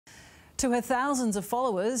To her thousands of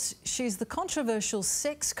followers, she's the controversial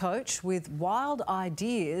sex coach with wild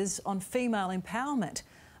ideas on female empowerment.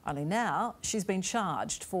 Only now she's been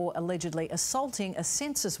charged for allegedly assaulting a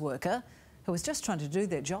census worker who was just trying to do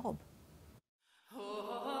their job.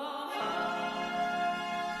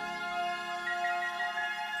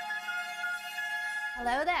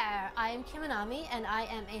 Hello there, I am Kim Anami and I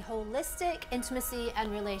am a holistic intimacy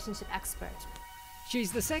and relationship expert.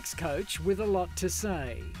 She's the sex coach with a lot to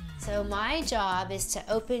say. So my job is to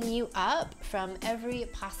open you up from every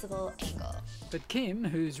possible angle. But Kim,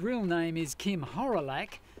 whose real name is Kim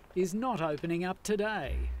Horrolack, is not opening up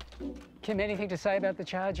today. Kim, anything to say about the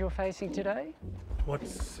charge you're facing today?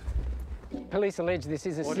 Police allege this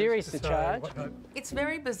is a serious charge. It's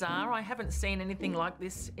very bizarre. I haven't seen anything like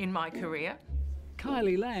this in my career.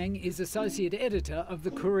 Kylie Lang is Associate Editor of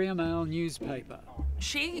the Courier Mail newspaper.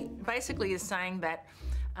 She basically is saying that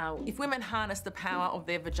if women harness the power of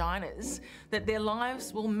their vaginas, that their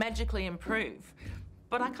lives will magically improve.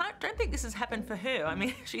 But I don't think this has happened for her. I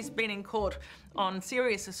mean, she's been in court on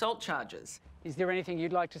serious assault charges. Is there anything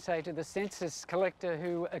you'd like to say to the census collector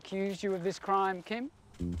who accused you of this crime, Kim?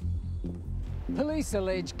 Police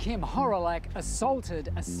allege Kim Horrolack assaulted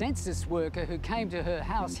a census worker who came to her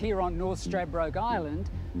house here on North Stradbroke Island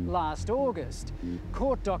last August.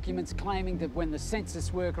 Court documents claiming that when the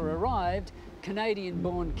census worker arrived,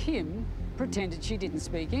 Canadian-born Kim pretended she didn't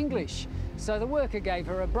speak English. So the worker gave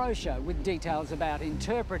her a brochure with details about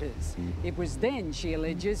interpreters. It was then, she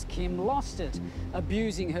alleges, Kim lost it,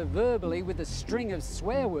 abusing her verbally with a string of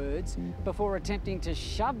swear words before attempting to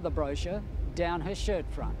shove the brochure down her shirt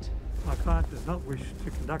front. My client does not wish to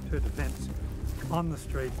conduct her defence on the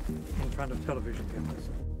street in front of television cameras.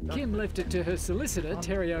 Kim left it to her solicitor,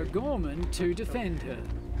 Terry O'Gorman, to defend her.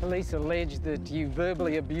 Police allege that you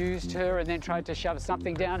verbally abused her and then tried to shove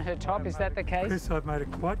something down her top. Is that the case? Chris, I've made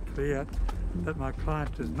it quite clear that my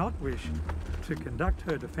client does not wish to conduct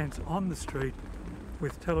her defence on the street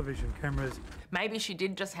with television cameras. Maybe she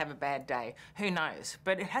did just have a bad day, who knows?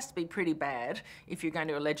 But it has to be pretty bad if you're going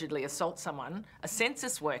to allegedly assault someone, a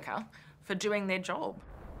census worker, for doing their job.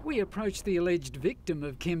 We approached the alleged victim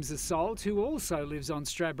of Kim's assault, who also lives on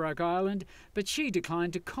Stradbroke Island, but she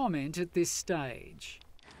declined to comment at this stage.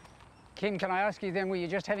 Kim, can I ask you then, were you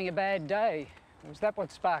just having a bad day? Was that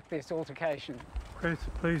what sparked this altercation? Chris,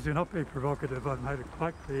 please do not be provocative. I've made it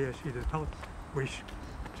quite clear she does not wish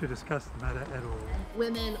to discuss the matter at all.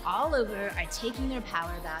 Women all over are taking their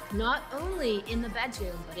power back, not only in the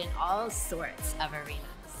bedroom, but in all sorts of arenas.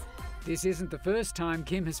 This isn't the first time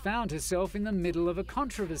Kim has found herself in the middle of a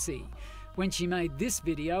controversy. When she made this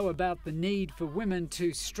video about the need for women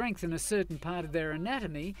to strengthen a certain part of their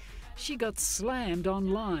anatomy, she got slammed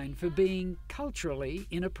online for being culturally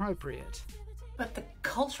inappropriate. But the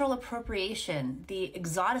cultural appropriation, the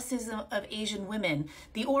exoticism of Asian women,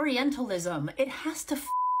 the Orientalism, it has to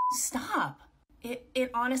stop.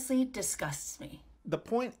 It honestly disgusts me. The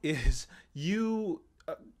point is, you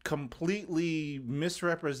completely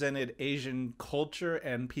misrepresented Asian culture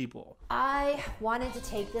and people. I wanted to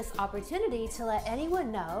take this opportunity to let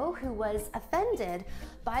anyone know who was offended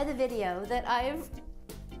by the video that I've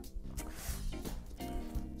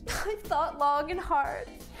thought long and hard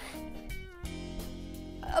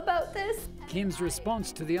about this. Kim's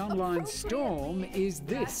response to the online storm is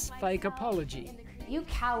this fake apology. You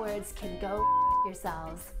cowards can go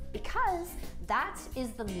yourselves, because that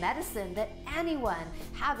is the medicine that anyone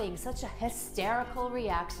having such a hysterical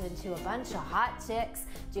reaction to a bunch of hot chicks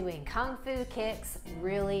doing kung fu kicks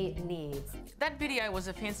really needs. That video was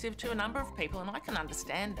offensive to a number of people, and I can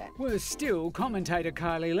understand that. Worse still, commentator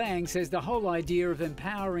Kylie Lang says the whole idea of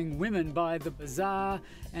empowering women by the bizarre,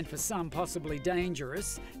 and for some possibly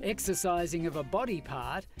dangerous, exercising of a body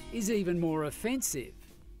part is even more offensive.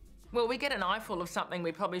 Well, we get an eyeful of something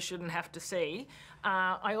we probably shouldn't have to see.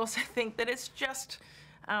 I also think that it's just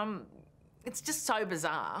so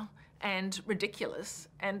bizarre and ridiculous,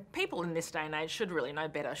 and people in this day and age should really know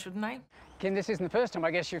better, shouldn't they? Kim, this isn't the first time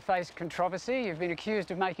I guess you've faced controversy. You've been accused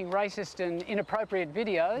of making racist and inappropriate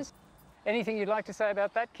videos. Anything you'd like to say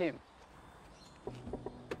about that, Kim?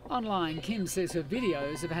 Online, Kim says her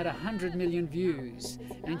videos have had 100 million views,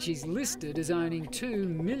 and she's listed as owning $2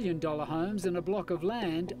 million homes and a block of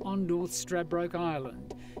land on North Stradbroke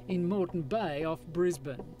Island in Moreton Bay off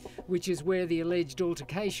Brisbane, which is where the alleged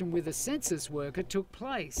altercation with a census worker took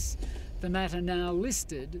place. The matter now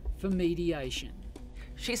listed for mediation.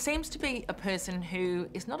 She seems to be a person who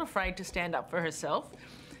is not afraid to stand up for herself,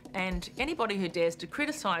 and anybody who dares to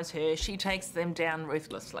criticise her, she takes them down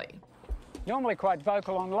ruthlessly. Normally quite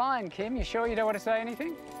vocal online, Kim. You sure you don't want to say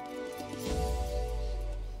anything?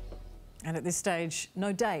 And at this stage,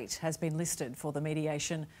 no date has been listed for the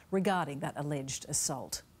mediation regarding that alleged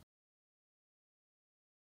assault.